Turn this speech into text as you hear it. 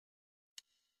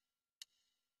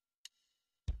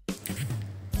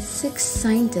6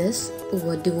 scientists who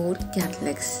were devout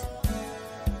Catholics.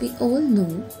 We all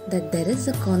know that there is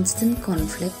a constant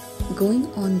conflict going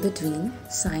on between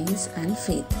science and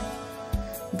faith.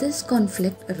 This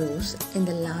conflict arose in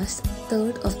the last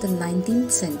third of the 19th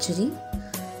century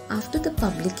after the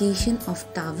publication of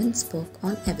Darwin's book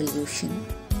on evolution.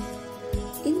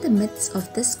 In the midst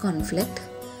of this conflict,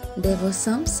 there were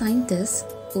some scientists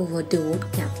who were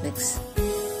devout Catholics.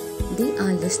 They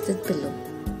are listed below.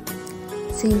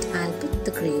 Saint Albert the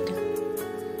Great.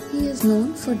 He is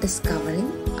known for discovering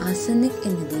arsenic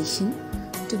in addition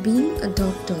to being a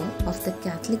doctor of the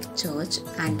Catholic Church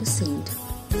and a saint.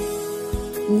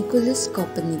 Nicholas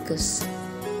Copernicus.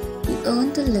 He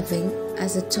earned a living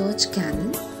as a church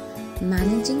canon,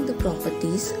 managing the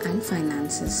properties and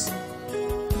finances.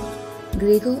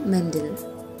 Gregor Mendel,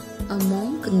 a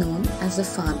monk known as the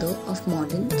father of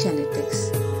modern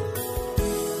genetics.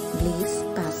 Blaise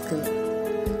Pascal,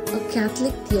 a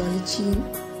Catholic theologian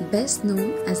best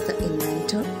known as the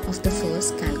inventor of the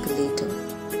first calculator.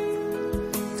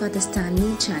 Father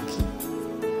Stanley Jackie,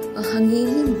 a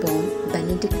Hungarian-born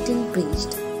Benedictine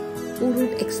priest who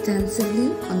wrote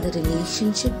extensively on the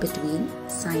relationship between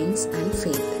science and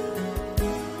faith.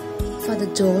 Father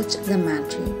George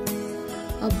Lemaitre,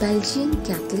 a Belgian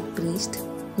Catholic priest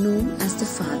known as the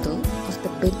father of the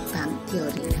Big Bang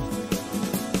Theory.